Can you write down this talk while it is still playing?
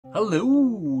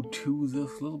Hello to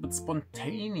this little bit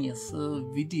spontaneous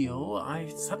video. I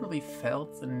suddenly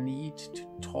felt the need to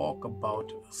talk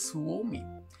about Suomi.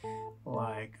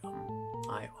 Like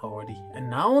I already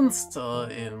announced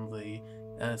in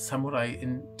the Samurai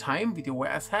in Time video,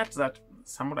 where I said that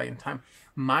Samurai in Time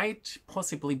might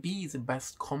possibly be the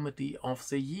best comedy of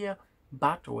the year,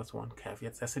 but with one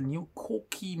caveat: there's a new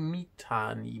Koki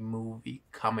Mitani movie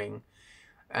coming,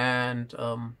 and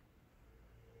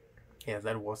yeah,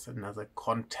 that was another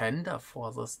contender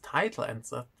for this title, and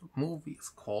that movie is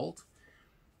called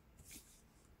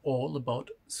All About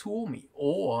Suomi,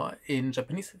 or in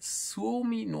Japanese,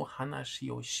 Suomi no Hanashi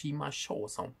o Shimashou.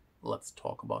 So let's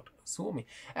talk about Suomi,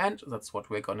 and that's what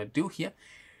we're gonna do here.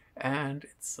 And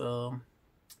it's a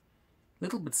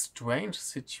little bit strange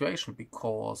situation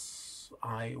because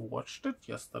I watched it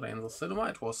yesterday in the cinema.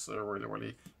 It was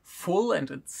really full,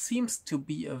 and it seems to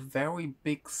be a very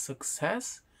big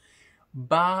success.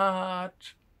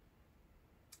 But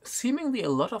seemingly a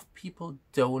lot of people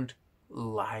don't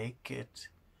like it,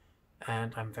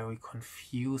 and I'm very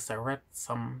confused. I read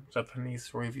some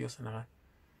Japanese reviews and I'm like,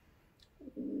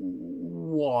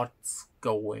 what's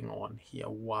going on here?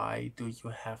 Why do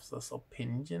you have this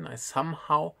opinion? I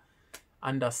somehow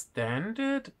understand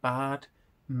it, but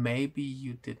maybe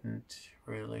you didn't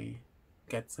really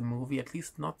get the movie, at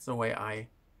least not the way I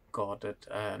got it.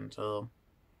 And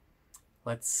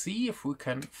let's see if we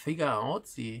can figure out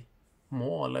the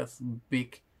more or less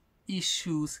big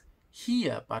issues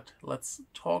here. But let's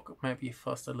talk maybe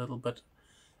first a little bit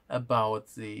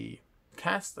about the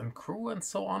cast and crew and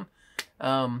so on.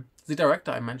 The director,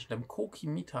 I mentioned him, Koki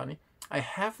Mitani. I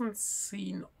haven't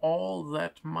seen all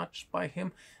that much by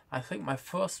him. I think my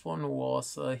first one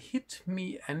was Hit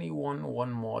Me Anyone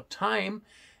One More Time,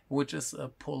 which is a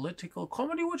political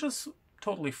comedy, which is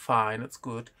totally fine. It's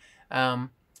good.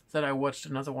 Then I watched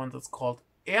another one that's called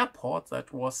Airport,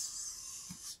 that was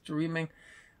streaming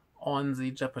on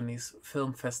the Japanese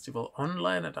Film Festival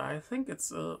online, and I think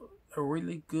it's a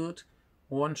really good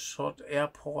one-shot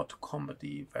airport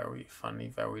comedy, very funny,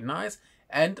 very nice.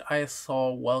 And I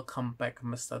saw Welcome Back,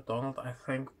 Mr. Donald. I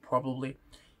think probably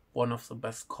one of the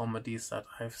best comedies that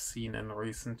I've seen in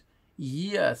recent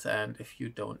years, and if you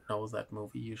don't know that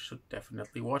movie, you should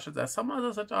definitely watch it. There's some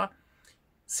others that are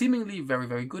seemingly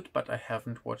very good, but I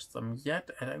haven't watched them yet,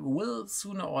 and I will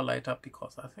sooner or later,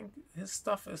 because I think his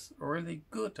stuff is really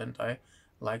good and I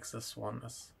like this one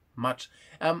as much.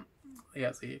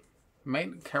 Yeah, the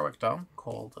main character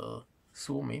called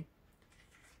Suomi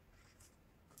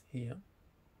here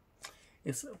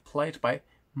is played by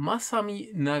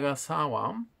Masami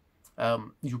Nagasawa.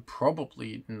 You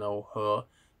probably know her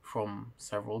from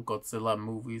several Godzilla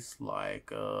movies like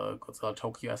Godzilla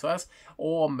Tokyo SOS,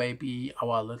 or maybe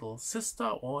Our Little Sister,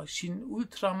 or Shin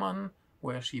Ultraman,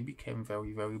 where she became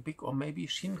very big, or maybe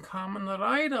Shin Kamen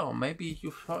Rider, or maybe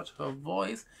you've heard her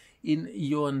voice in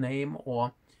Your Name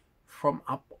or From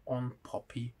Up on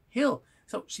Poppy Hill.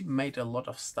 So she made a lot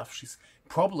of stuff. She's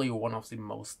probably one of the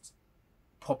most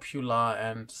popular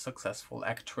and successful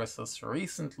actresses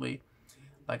recently,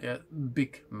 like a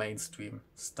big mainstream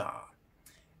star.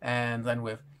 And then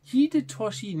we have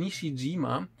Hidetoshi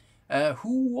Nishijima,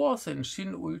 who was in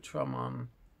Shin Ultraman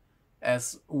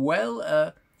as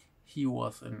well. He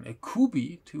was in a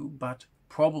Kubi too, but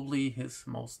probably his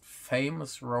most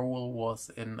famous role was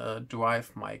in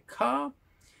Drive My Car,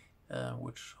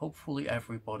 which hopefully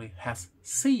everybody has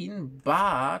seen.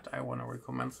 But I want to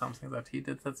recommend something that he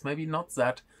did that's maybe not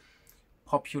that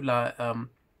popular.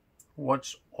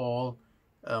 Watch all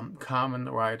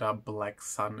Kamen Rider Black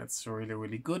Sun. It's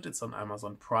really good. It's on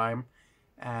Amazon Prime,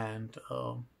 and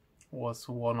was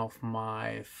one of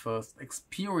my first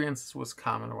experiences with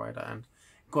Kamen Rider and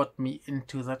got me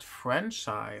into that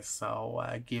franchise. So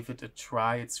I give it a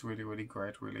try. It's really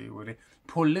great, really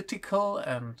political,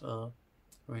 and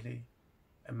really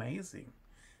amazing.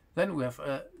 Then we have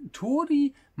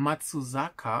Tori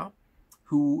Matsuzaka,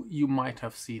 who you might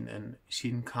have seen in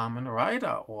Shin Kamen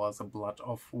Rider or The Blood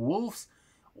of Wolves,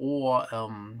 or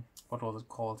what was it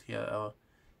called here,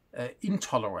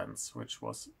 Intolerance, which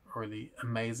was really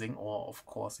amazing, or of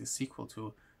course the sequel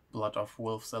to Blood of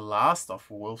Wolves, The Last of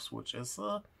Wolves, which is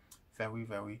a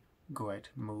very great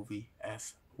movie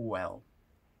as well.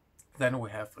 Then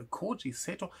we have Koji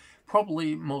Seto,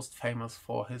 probably most famous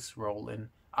for his role in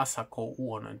Asako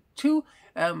 1 and 2,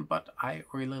 but I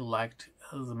really liked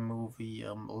the movie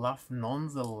Love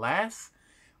Nonetheless,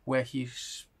 where he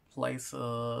plays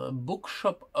a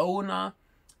bookshop owner,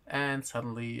 and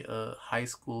suddenly a high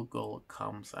school girl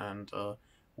comes and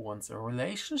wants a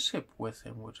relationship with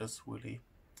him, which is really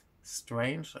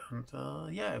strange. And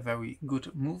yeah, a very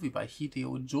good movie by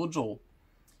Hideo Jojo.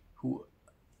 who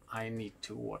I need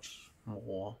to watch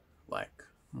more, like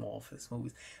more of his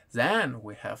movies. Then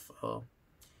we have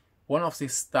one of the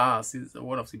stars,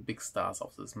 one of the big stars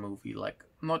of this movie, like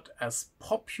not as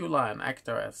popular an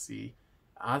actor as the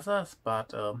others,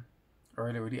 but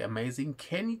really, really amazing.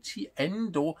 Kenichi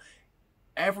Endo.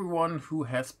 Everyone who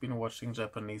has been watching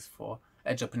Japanese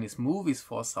movies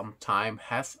for some time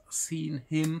has seen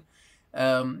him.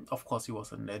 Of course, he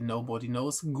was in Nobody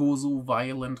Knows, Gozu,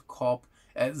 Violent Cop,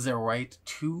 The Raid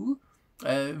 2,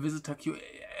 Visitor Q.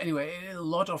 Anyway, a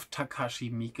lot of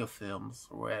Takashi Miike films,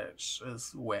 which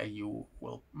is where you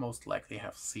will most likely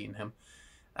have seen him.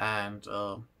 And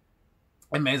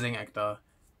amazing actor.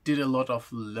 Did a lot of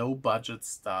low-budget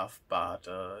stuff, but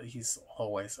he's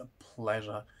always a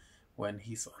pleasure when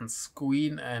he's on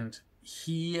screen. And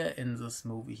here in this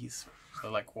movie, he's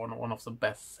like one of the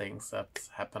best things that's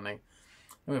happening.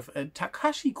 With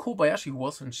Takashi Kobayashi, who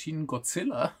was in Shin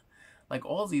Godzilla. Like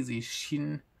all these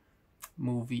Shin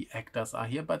movie actors are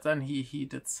here, but then he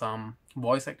did some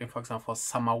voice acting, for example, for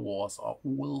Summer Wars or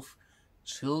Wolf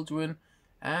Children.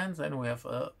 And then we have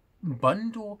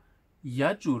Bando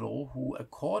Yajuro, who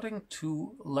according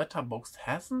to Letterboxd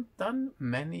hasn't done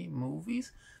many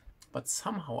movies, but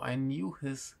somehow I knew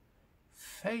his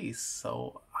face,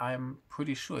 so I'm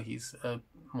pretty sure he's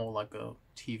more like a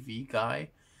TV guy.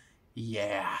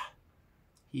 Yeah,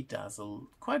 he does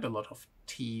quite a lot of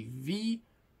TV,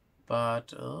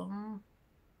 but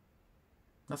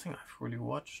nothing I've really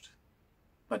watched.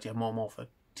 But yeah, more of a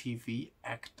TV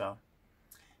actor.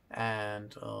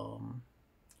 And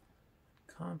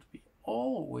can't be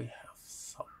all. We have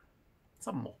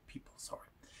some more people. Sorry,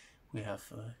 we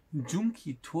have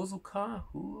Junki Tozuka,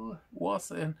 who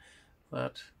was in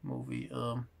that movie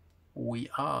We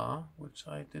Are, which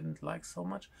I didn't like so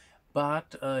much,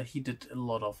 but he did a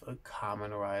lot of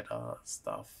Kamen Rider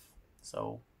stuff.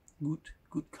 So good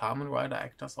Kamen Rider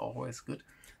actors are always good.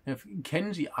 We have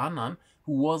Kenji Anan,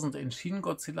 who wasn't in Shin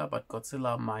Godzilla, but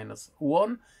Godzilla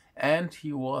 -1, and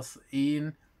he was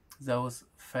in those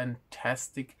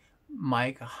fantastic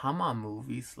Mike Hammer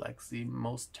movies like The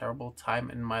Most Terrible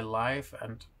Time in My Life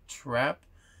and Trap,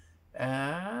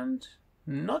 and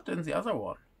not in the other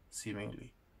one,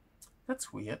 seemingly.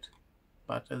 That's weird,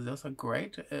 but those are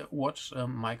great. Watch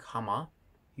Mike Hammer,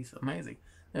 he's amazing.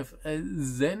 We have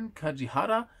Zen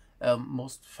Kajihara,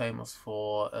 most famous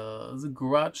for The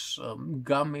Grudge,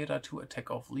 Gamera 2, Attack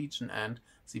of Legion, and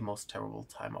The Most Terrible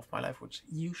Time of My Life, which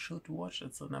you should watch.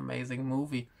 It's an amazing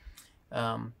movie.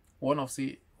 One of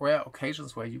the rare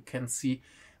occasions where you can see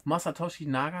Masatoshi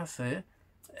Nagase,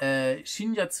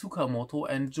 Shinya Tsukamoto,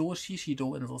 and Joe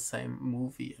Shishido in the same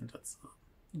movie, and that's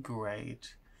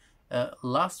great.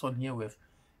 Last one here with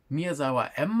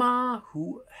Miyazawa Emma,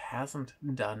 who hasn't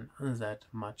done that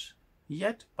much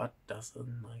yet, but does a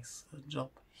nice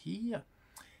job here.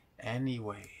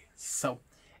 Anyway, so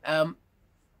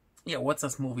yeah, what's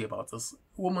this movie about? This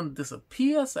woman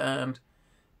disappears, and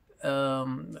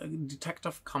a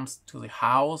detective comes to the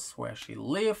house where she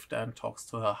lived and talks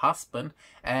to her husband,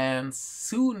 and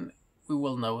soon we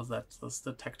will know that this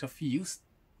detective used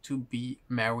to be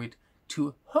married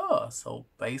to her. So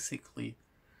basically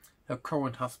her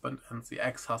current husband and the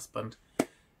ex-husband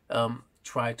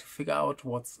try to figure out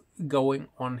what's going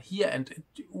on here, and it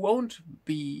won't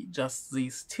be just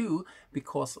these two,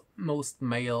 because most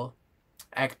male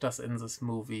actors in this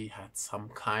movie had some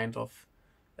kind of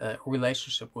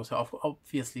relationship with her.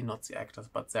 Obviously not the actors,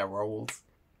 but their roles.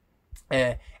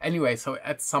 Anyway, so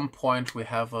at some point we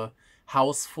have a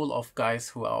house full of guys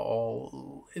who are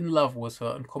all in love with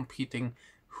her and competing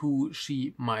who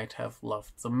she might have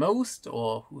loved the most,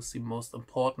 or who's the most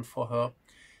important for her,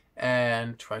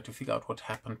 and try to figure out what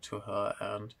happened to her.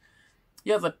 And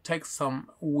yeah, that takes some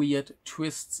weird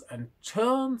twists and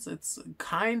turns. It's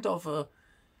kind of a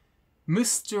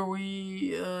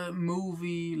mystery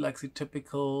movie, like the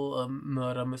typical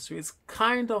murder mystery. It's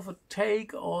kind of a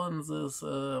take on this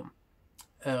Akira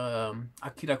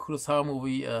Kurosawa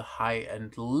movie, High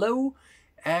and Low.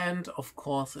 And of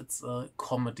course it's a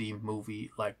comedy movie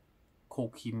like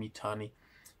Koki Mitani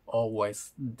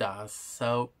always does.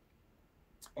 So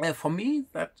for me,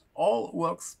 that all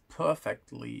works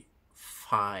perfectly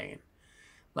fine.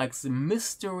 Like, the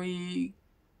mystery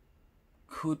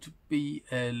could be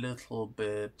a little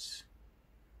bit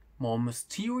more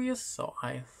mysterious, so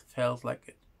I felt like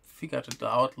it figured it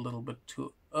out a little bit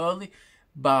too early.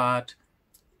 But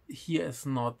here is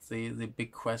not the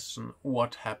big question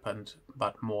what happened,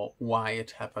 but more why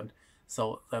it happened.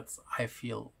 So that's, I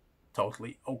feel,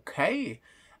 totally okay.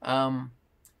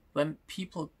 Then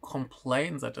people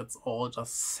complain that it's all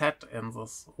just set in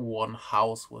this one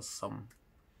house with some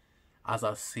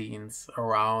other scenes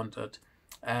around it.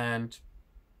 And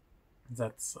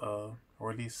that's a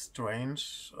really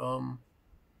strange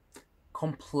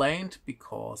complaint,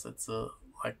 because it's a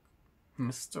like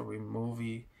mystery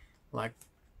movie. Like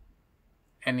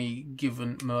any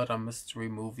given murder mystery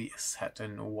movie is set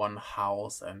in one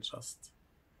house, and just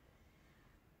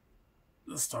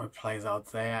the story plays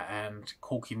out there. And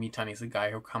Koki Mitani is a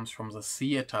guy who comes from the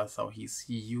theater, so he's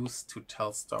used to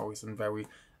tell stories in very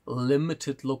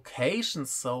limited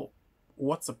locations. So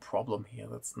what's the problem here?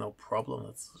 That's no problem.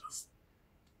 It's just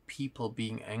people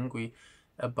being angry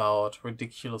about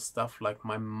ridiculous stuff. Like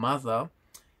my mother,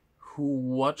 who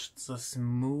watched this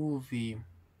movie,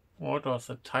 what was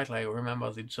the title? I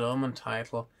remember the German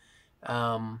title,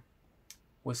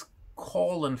 with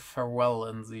Colin Farrell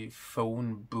in the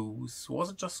phone booth.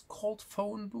 Was it just called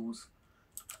phone booth?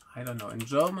 I don't know. In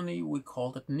Germany we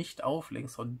called it nicht auflegen,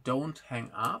 so don't hang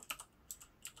up.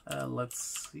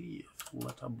 Let's see if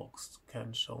Letterboxd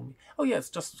can show me. Oh yeah, it's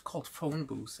just called phone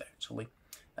booth actually,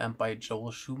 by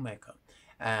Joel Schumacher,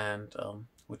 and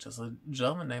which is a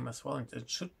German name as well, and it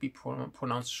should be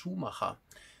pronounced Schumacher.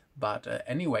 But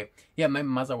anyway, yeah, my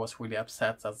mother was really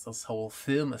upset that this whole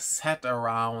film is set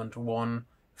around one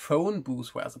phone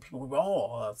booth, where other people go,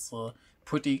 oh, that's a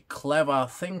pretty clever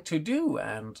thing to do,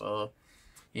 and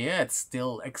yeah, it's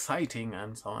still exciting.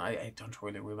 And so I don't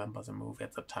really remember the movie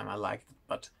at the time. I liked it,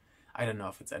 but I don't know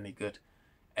if it's any good.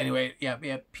 Anyway, yeah,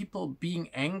 people being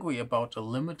angry about a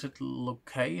limited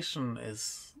location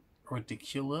is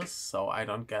ridiculous, so I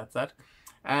don't get that.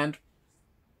 And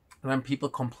then people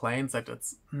complain that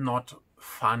it's not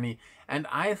funny, and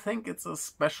I think it's a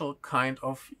special kind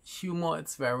of humor.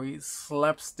 It's very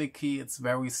slapsticky, it's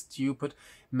very stupid,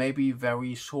 maybe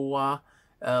very Showa,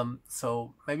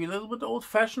 so maybe a little bit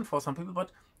old-fashioned for some people, but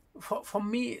for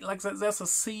me, like, there's a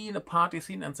scene, a party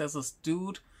scene, and there's this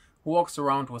dude who walks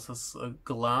around with his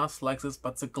glass like this,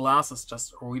 but the glass is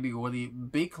just really, really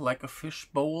big, like a fish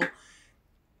bowl.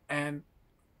 And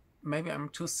maybe I'm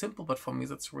too simple, but for me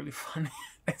that's really funny.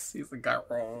 I see the guy,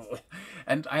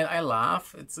 and I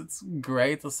laugh. It's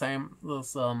great. The same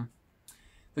with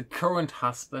the current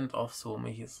husband of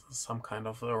Suomi. He's some kind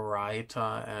of a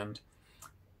writer, and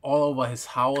all over his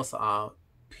house are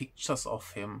pictures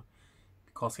of him,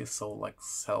 because he's so like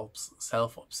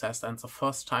self-obsessed. And the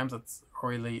first time that's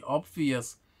really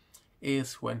obvious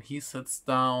is when he sits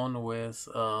down with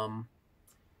Hidetoshi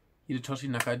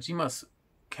Nakajima's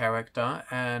character,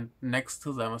 and next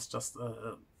to them is just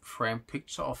a framed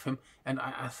picture of him, and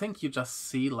I think you just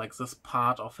see like this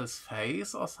part of his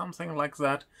face or something like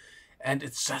that, and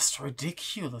it's just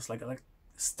ridiculous. Like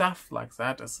stuff like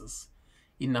that is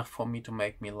enough for me to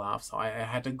make me laugh. So I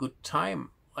had a good time,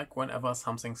 like whenever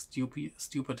something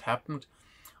stupid happened,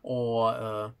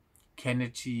 or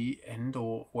Kenichi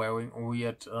Endo wearing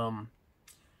weird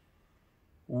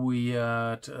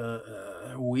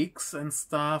wigs and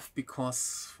stuff,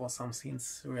 because for some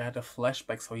scenes we had a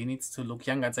flashback, so he needs to look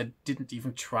younger, and they didn't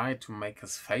even try to make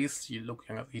his face look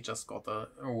younger. He just got a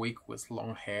wig with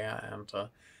long hair, and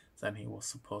then he was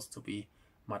supposed to be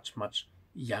much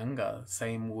younger.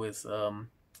 Same with Masami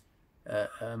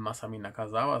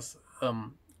Nakazawa's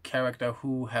character,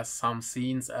 who has some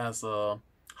scenes as a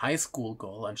high school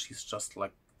girl, and she's just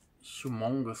like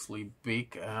humongously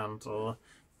big, and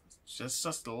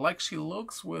just like she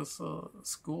looks with a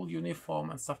school uniform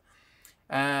and stuff.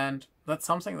 And that's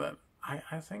something that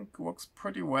I think works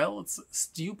pretty well. It's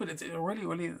stupid. It's a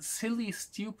really silly,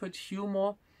 stupid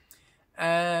humor,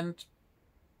 and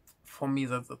for me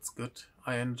that's good.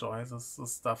 I enjoy this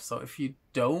stuff. So if you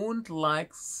don't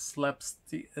like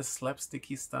slapsticky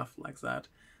stuff like that,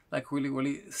 like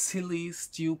really silly,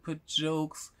 stupid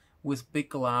jokes with big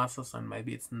glasses, and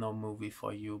maybe it's no movie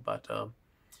for you, but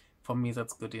for me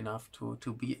that's good enough to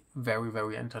be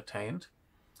very entertained.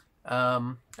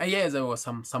 Yeah, there were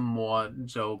some more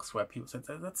jokes where people said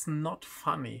that's not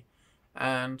funny,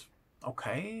 and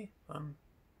okay,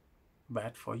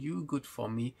 bad for you, good for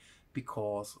me,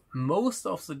 because most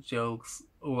of the jokes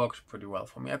worked pretty well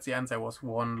for me. At the end there was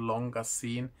one longer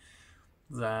scene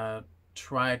that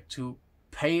tried to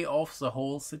pay off the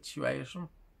whole situation,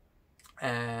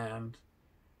 and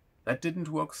that didn't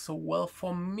work so well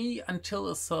for me until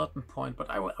a certain point, but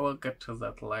I will get to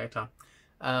that later.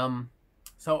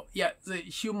 So yeah, the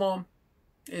humor,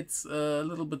 it's a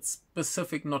little bit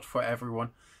specific, not for everyone,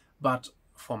 but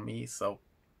for me, so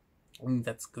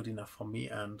that's good enough for me.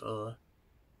 And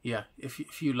yeah,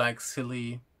 if you like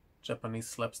silly Japanese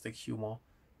slapstick humor,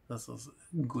 this is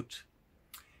good.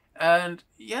 And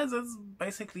yeah, that's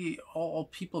basically all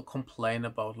people complain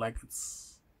about. Like,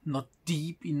 it's not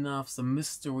deep enough, the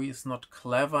mystery is not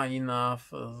clever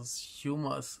enough,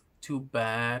 humor is too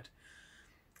bad.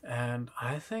 And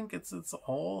I think it's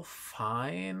all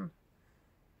fine.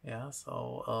 Yeah,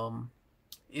 so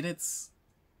it's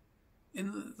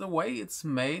in the way it's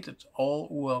made, it all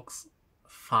works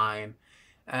fine.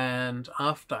 And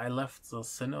after I left the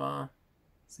cinema,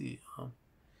 the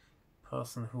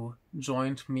person who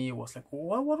joined me was like,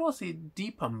 what was the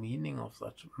deeper meaning of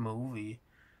that movie?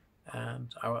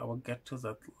 And I will get to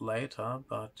that later,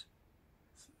 but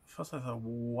first I thought,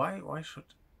 why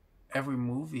should every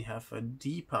movie have a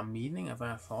deeper meaning? As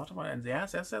I thought about it, and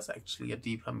yes, there's actually a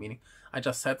deeper meaning. I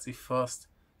just said the first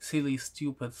silly,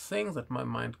 stupid thing that my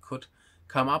mind could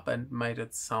come up and made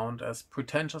it sound as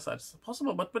pretentious as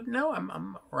possible. But no,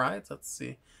 I'm right. That's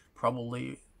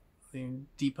probably the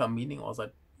deeper meaning, or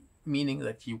that meaning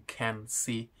that you can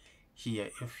see here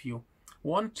if you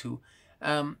want to.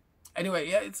 Anyway,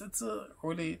 yeah, it's a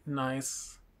really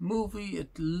nice movie.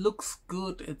 It looks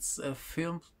good. It's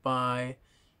filmed by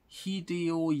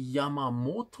Hideo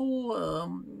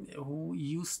Yamamoto, who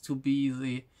used to be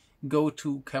the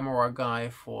go-to camera guy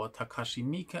for Takashi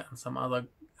Miike and some other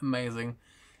amazing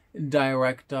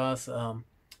directors.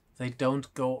 They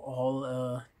don't go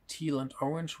all teal and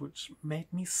orange, which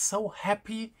made me so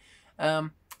happy.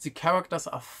 The characters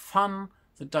are fun,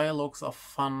 the dialogues are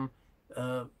fun.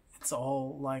 It's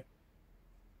all like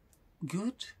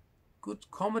good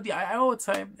comedy. I would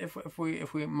say if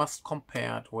we must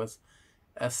compare it with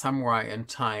Samurai in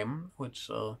Time, which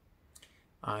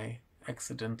I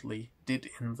accidentally did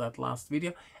in that last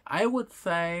video, I would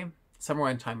say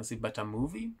Samurai in Time is the better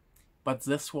movie, but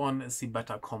this one is the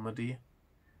better comedy,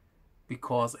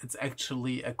 because it's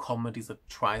actually a comedy that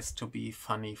tries to be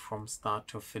funny from start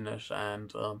to finish,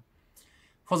 and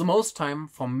for the most time,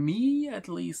 for me at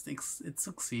least, it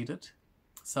succeeded.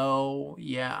 So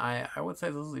yeah, I would say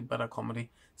this is a better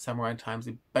comedy. Samurai in Time is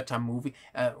a better movie.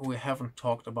 We haven't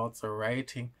talked about the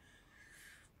rating.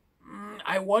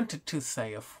 I wanted to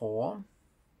say a 4,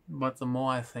 but the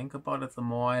more I think about it, the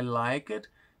more I like it.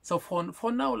 So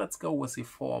for now, let's go with the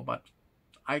 4, but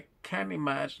I can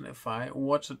imagine if I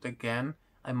watch it again,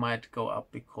 I might go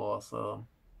up, because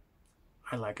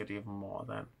I like it even more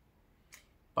then.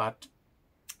 But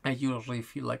I usually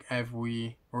feel like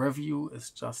every review is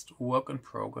just work in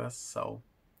progress, so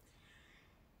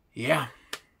yeah,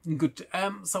 good.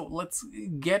 So let's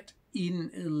get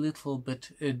in a little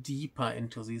bit deeper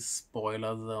into the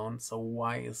spoiler zone. So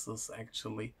why is this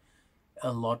actually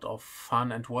a lot of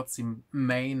fun, and what's the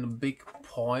main big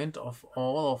point of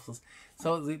all of this?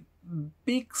 So the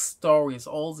big story is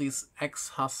all these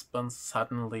ex-husbands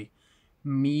suddenly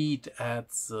meet at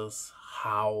this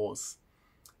house.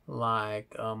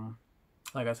 Like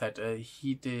I said,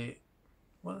 Hidetoshi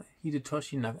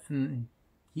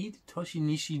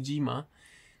Nishijima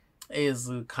is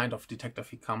a kind of detective.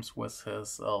 He comes with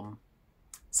his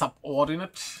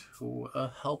subordinate who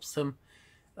helps him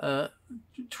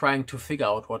trying to figure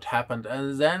out what happened.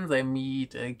 And then they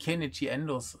meet Kenichi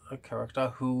Endo's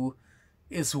character, who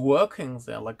is working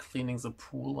there, like cleaning the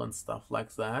pool and stuff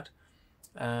like that.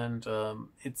 And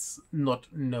it's not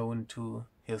known to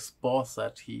his boss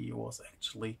that he was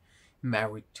actually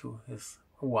married to his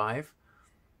wife.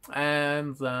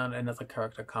 And then another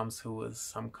character comes who is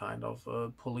some kind of a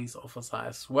police officer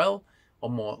as well, or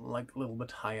more like a little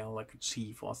bit higher, like a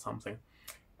chief or something.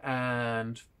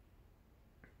 And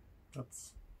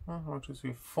that's 1, 2,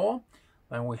 3, 4.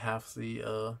 Then we have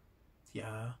the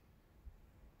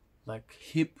like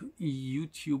hip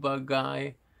YouTuber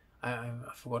guy. I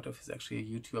forgot if he's actually a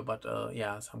YouTuber, but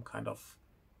yeah, some kind of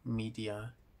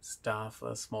media stuff,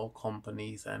 small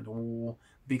companies, and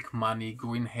big money,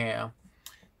 green hair,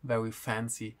 very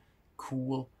fancy,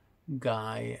 cool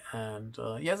guy. And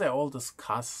yeah, they all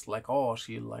discuss like, oh,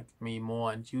 she liked me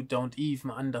more, and you don't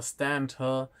even understand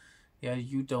her. Yeah,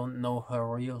 you don't know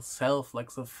her real self.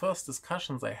 Like the first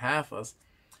discussions they have is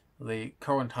the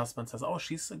current husband says, oh,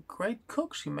 she's a great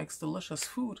cook, she makes delicious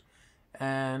food.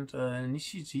 And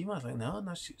Nishijima is like, no,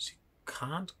 she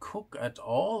can't cook at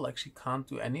all. Like, she can't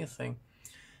do anything.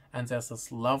 And there's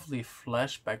this lovely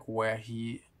flashback where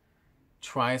he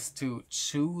tries to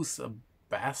choose a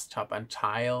bathtub and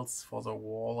tiles for the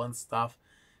wall and stuff.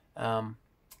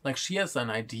 Like, she has an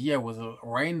idea with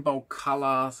rainbow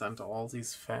colors and all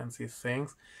these fancy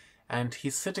things. And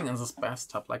he's sitting in this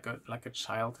bathtub like a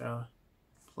child,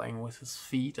 playing with his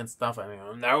feet and stuff.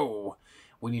 And no,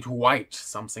 we need white,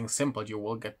 something simple. You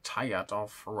will get tired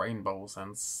of rainbows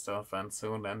and stuff, and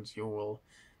you will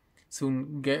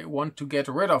soon want to get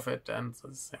rid of it and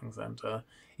these things. And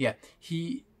yeah,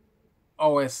 he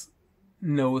always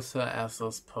knows her as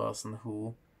this person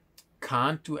who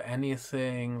can't do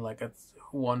anything, like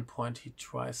one point he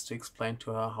tries to explain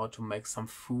to her how to make some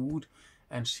food,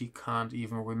 and she can't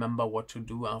even remember what to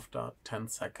do after 10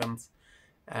 seconds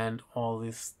and all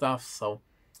this stuff. So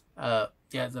yeah,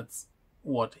 that's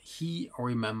what he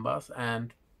remembers.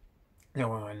 And they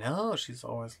were like, no, she's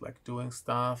always like doing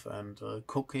stuff and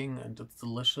cooking, and it's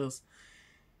delicious.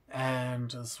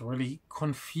 And it's really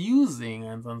confusing.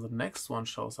 And then the next one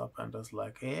shows up and is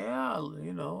like, yeah,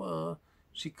 you know,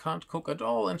 she can't cook at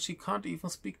all, and she can't even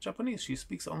speak Japanese. She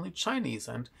speaks only Chinese,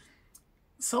 and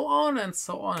so on and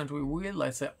so on. And we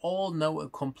realize they all know a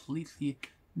completely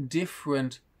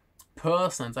different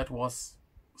person. And that was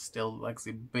still like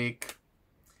the big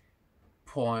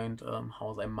point,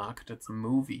 how they marketed the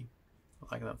movie.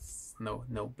 Like, that's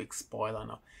no big spoiler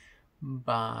now.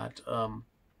 But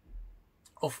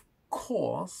of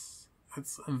course,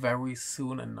 it's very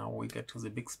soon, and now we get to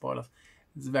the big spoilers,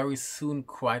 it's very soon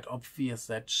quite obvious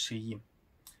that she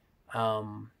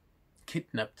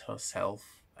kidnapped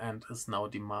herself and is now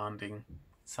demanding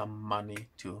some money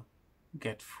to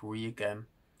get free again.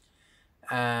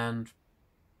 And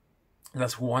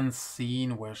there's one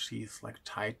scene where she's like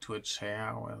tied to a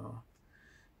chair,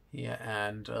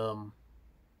 and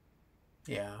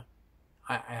yeah,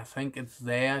 I think it's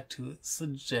there to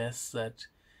suggest that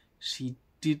she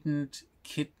didn't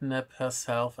kidnap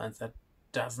herself, and that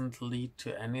doesn't lead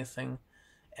to anything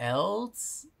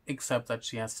else, except that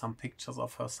she has some pictures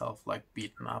of herself like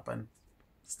beaten up and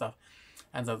stuff,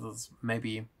 and that is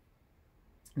maybe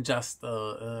just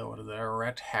a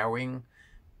red herring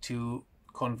to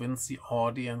convince the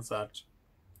audience that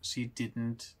she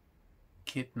didn't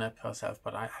kidnap herself.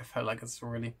 But I felt like it's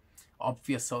really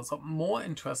obvious. So more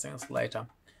interesting is later.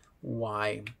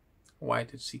 Why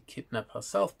did she kidnap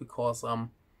herself? Because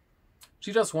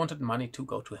she just wanted money to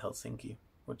go to Helsinki,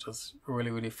 which is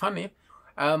really funny.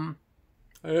 And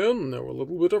now a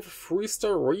little bit of a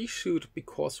freestyle reshoot,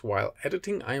 because while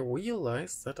editing I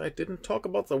realized that I didn't talk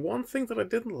about the one thing that I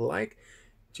didn't like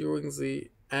during the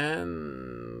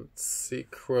end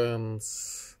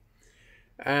sequence.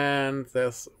 And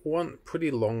there's one pretty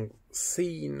long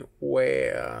scene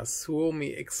where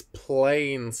Suomi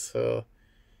explains her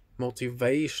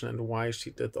motivation and why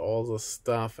she did all this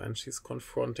stuff, and she's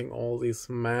confronting all these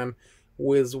men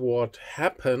with what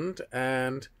happened,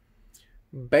 and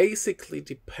basically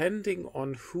depending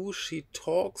on who she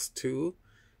talks to,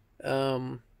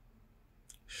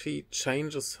 she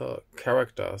changes her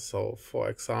character. So for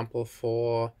example,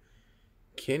 for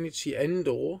Kenichi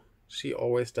Endo, she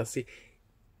always does the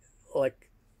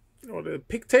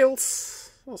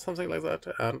pigtails or something like that,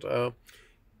 and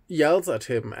yells at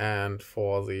him. And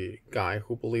for the guy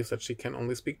who believes that she can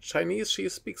only speak Chinese, she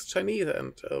speaks Chinese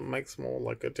and makes more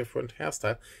like a different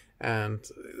hairstyle and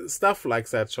stuff like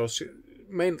that. So she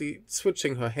mainly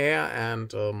switching her hair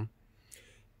and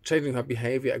changing her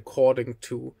behavior according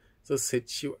to the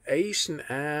situation.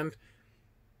 And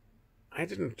I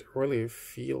didn't really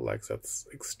feel like that's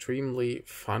extremely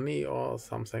funny or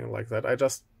something like that. I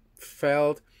just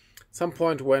felt some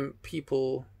point when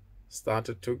people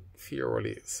started to feel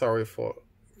really sorry for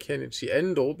Kenichi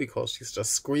Endo because she's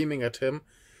just screaming at him,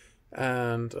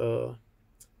 and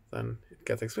then it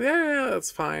gets explained, yeah,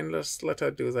 that's fine, let's let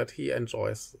her do that, he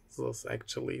enjoys this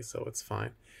actually, so it's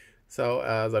fine. So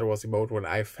that was the moment when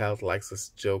I felt like this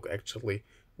joke actually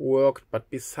worked. But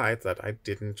besides that, I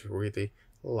didn't really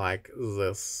like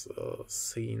this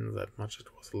scene that much. It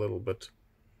was a little bit,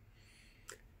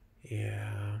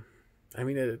 yeah, I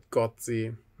mean, it got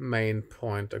the main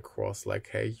point across, like,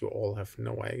 hey, you all have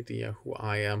no idea who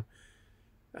I am.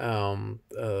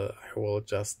 I will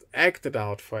just act it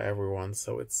out for everyone,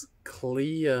 so it's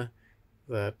clear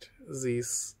that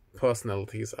these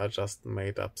personalities are just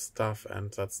made up stuff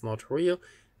and that's not real.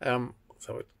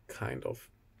 So it kind of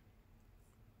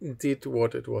did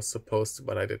what it was supposed to,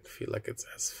 but I didn't feel like it's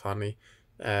as funny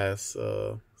as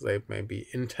they maybe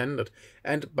intended.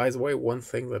 And by the way, one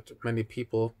thing that many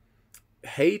people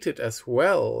hated as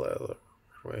well,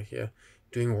 we're here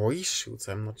doing reshoots,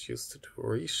 I'm not used to do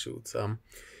reshoots,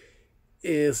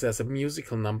 is there's a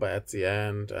musical number at the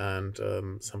end, and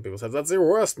some people said that's the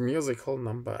worst musical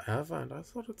number ever, and I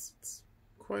thought it's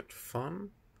quite fun.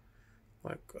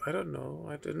 Like, I don't know,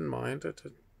 I didn't mind it.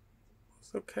 It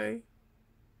was okay.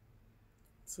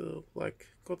 So, like,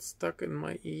 got stuck in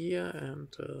my ear and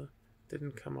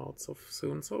didn't come out so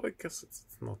soon, so I guess it's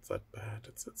not that bad.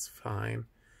 It's fine.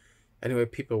 Anyway,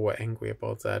 people were angry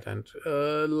about that, and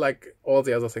like all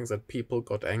the other things that people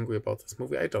got angry about this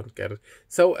movie, I don't get it.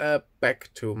 So back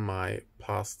to my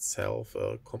past self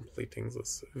completing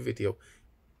this video.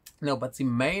 No, but the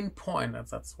main point, and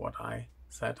that's what I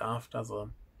said after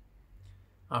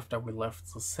we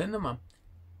left the cinema,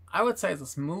 I would say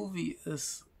this movie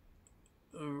is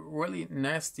a really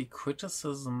nasty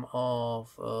criticism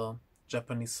of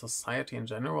Japanese society in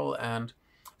general, and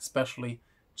especially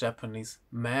Japanese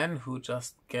men who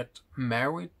just get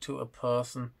married to a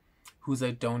person who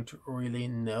they don't really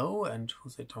know and who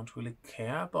they don't really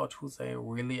care about who they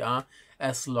really are,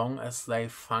 as long as they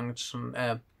function,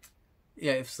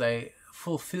 if they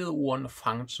fulfill one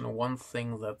function, one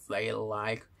thing that they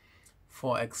like.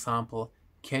 For example,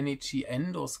 Kenichi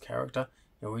Endo's character,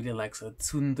 he really likes a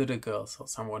tsundere girl, so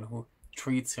someone who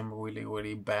treats him really,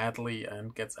 really badly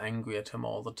and gets angry at him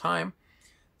all the time.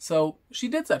 So she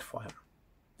did that for him.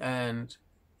 And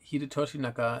Hidetoshi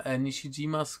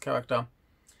Nishijima's character,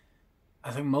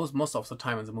 I think most of the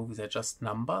time in the movies they're just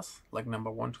numbers, like number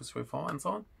 1, 2, 3, 4, and so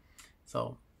on.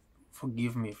 So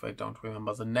forgive me if I don't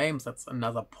remember the names. That's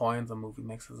another point the movie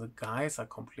makes. The guys are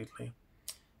completely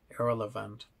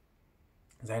irrelevant.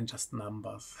 They're just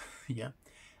numbers. Yeah.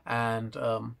 And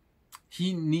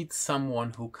he needs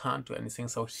someone who can't do anything,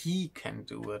 so he can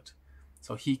do it.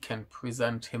 So he can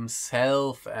present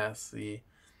himself as the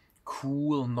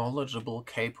cool, knowledgeable,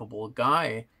 capable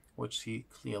guy, which he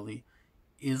clearly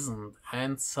isn't,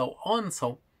 and so on.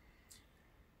 So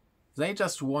they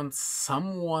just want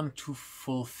someone to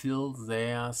fulfill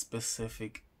their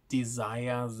specific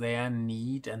desire, their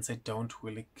need, and they don't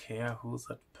really care who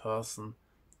that person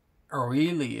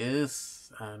really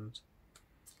is. And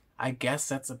I guess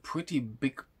that's a pretty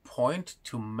big point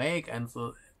to make. And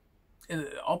the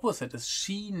opposite is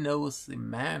she knows the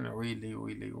man really,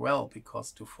 really well,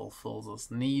 because to fulfill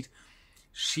this need,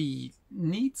 she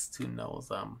needs to know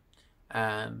them.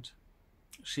 And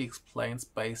she explains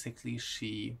basically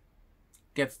she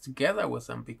gets together with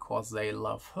them because they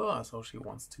love her, so she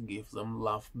wants to give them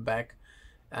love back.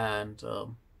 And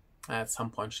at some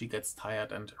point she gets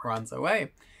tired and runs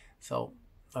away. So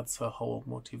that's her whole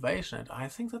motivation. And I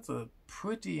think that's a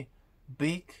pretty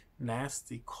big,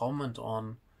 nasty comment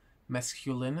on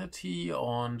masculinity,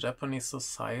 on Japanese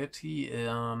society,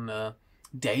 on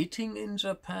dating in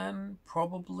Japan,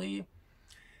 probably.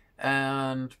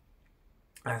 And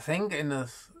I think in a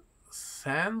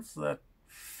sense that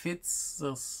fits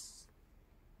this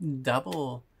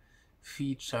double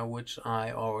feature, which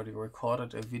I already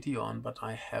recorded a video on, but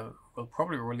will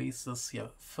probably release this here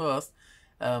first.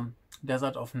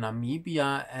 Desert of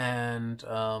Namibia and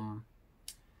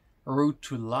Route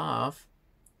to Love,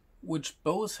 which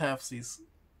both have these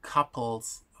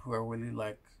couples who are really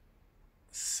like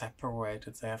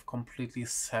separated. They have completely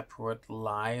separate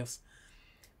lives.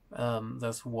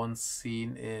 There's one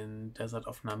scene in Desert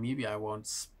of Namibia. I won't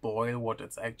spoil what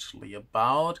it's actually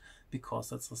about,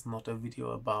 because this is not a video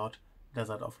about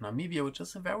Desert of Namibia, which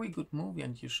is a very good movie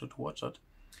and you should watch it.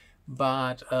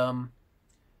 But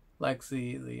like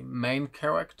the main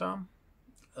character,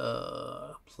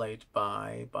 played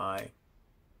by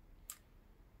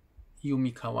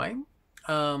Yumi Kawai,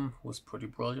 who's pretty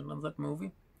brilliant in that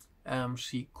movie,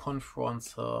 she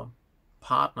confronts her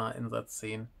partner in that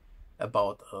scene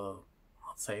about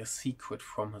let's say a secret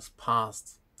from his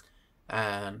past.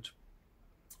 And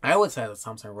I would say that's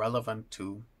something relevant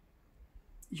to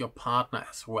your partner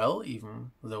as well,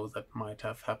 even though that might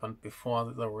have happened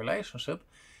before the relationship.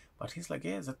 But he's like,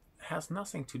 yeah, that has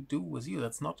nothing to do with you.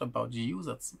 That's not about you.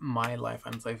 That's my life.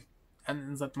 And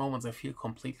in that moment they feel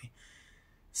completely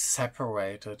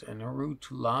separated. In A Route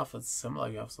to Love, it's similar.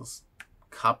 You have this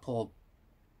couple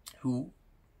who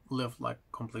live like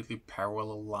completely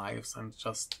parallel lives and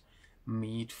just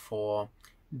meet for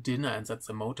dinner, and that's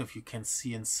a motive you can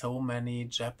see in so many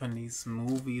Japanese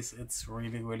movies. It's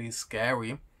really, really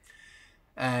scary.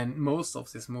 And most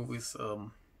of these movies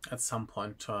at some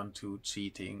point turn to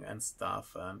cheating and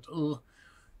stuff and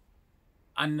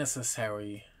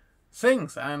unnecessary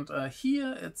things. And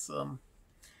here it's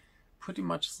pretty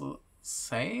much the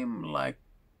same. Like,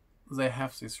 they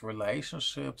have these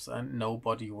relationships and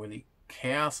nobody really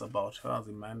cares about her.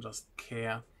 The men just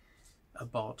care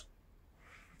about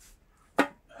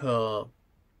her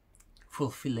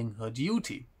fulfilling her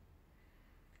duty,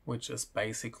 which is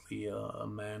basically a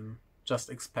man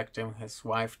just expecting his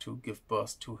wife to give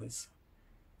birth to his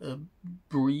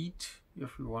breed,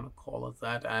 if you want to call it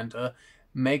that, and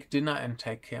make dinner and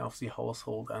take care of the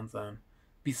household, and then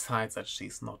besides that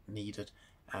she's not needed.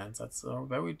 And that's a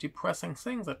very depressing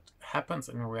thing that happens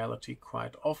in reality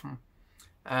quite often.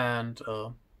 And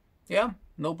yeah,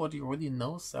 nobody really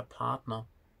knows their partner.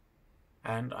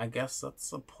 And I guess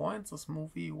that's the point this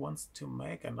movie wants to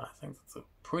make, and I think that's a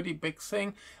pretty big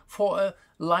thing for a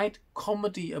light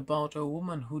comedy about a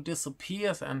woman who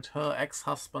disappears and her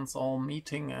ex-husbands all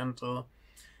meeting and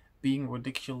being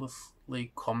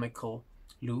ridiculously comical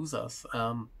losers.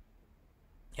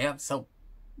 yeah, so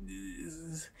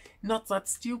not that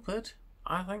stupid.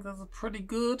 I think this is pretty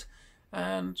good,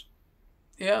 and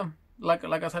yeah, like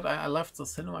I said, I left the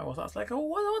cinema. I was like, oh,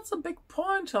 what's the big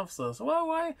point of this? Well,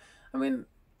 why? I mean,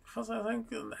 because I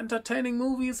think an entertaining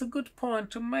movie is a good point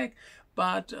to make,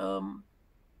 but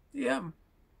yeah,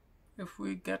 if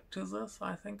we get to this,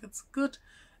 I think it's good,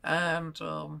 and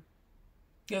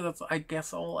yeah, that's I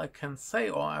guess all I can say.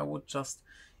 Or I would just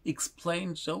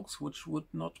explain jokes which would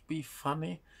not be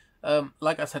funny.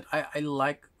 Like I said, I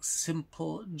like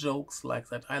simple jokes like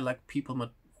that. I like people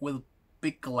with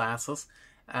big glasses,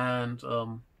 and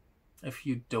if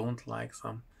you don't like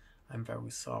them, I'm very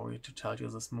sorry to tell you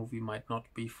this movie might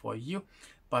not be for you.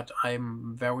 But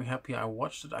I'm very happy I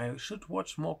watched it. I should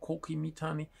watch more Koki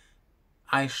Mitani.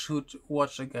 I should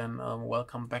watch again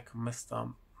Welcome Back,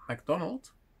 Mr.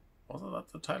 McDonald. Was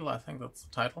that the title? I think that's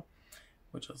the title,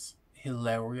 which is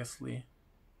hilariously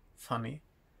funny.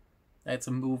 It's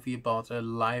a movie about a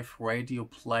live radio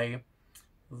play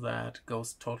that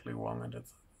goes totally wrong, and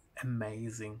it's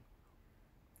amazing.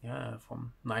 Yeah,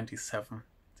 from 97,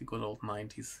 the good old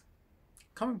 90s.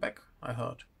 Coming back, I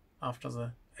heard. After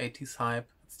the 80s hype,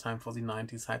 it's time for the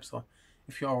 90s hype. So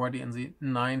if you're already in the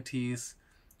 90s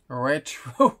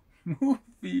retro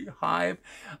movie hype,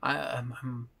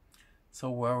 I'm so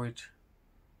worried.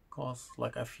 Because,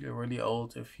 like, I feel really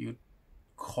old if you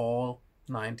call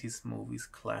 90s movies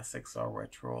classics or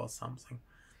retro or something.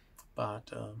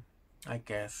 But I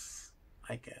guess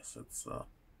it's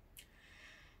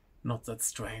not that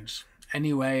strange.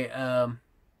 Anyway,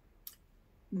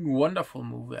 wonderful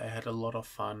movie. I had a lot of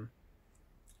fun.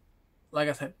 Like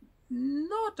I said,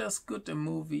 not as good a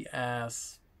movie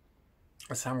as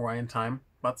A Samurai in Time,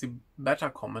 but the better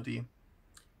comedy.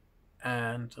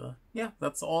 And yeah,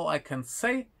 that's all I can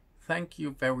say. Thank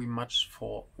you very much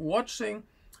for watching.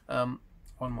 One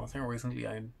more thing, recently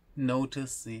I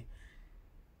noticed the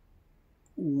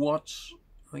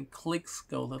clicks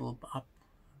go a little up.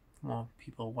 More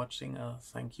people watching,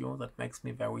 thank you, that makes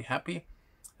me very happy.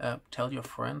 Tell your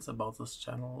friends about this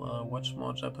channel, watch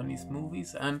more Japanese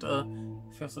movies, and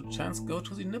if you have the chance, go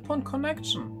to the Nippon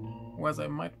Connection, where they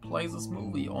might play this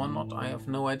movie or not, I have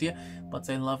no idea, but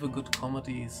they love a good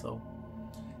comedy, so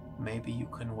maybe you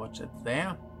can watch it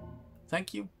there.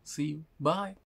 Thank you, see you, bye!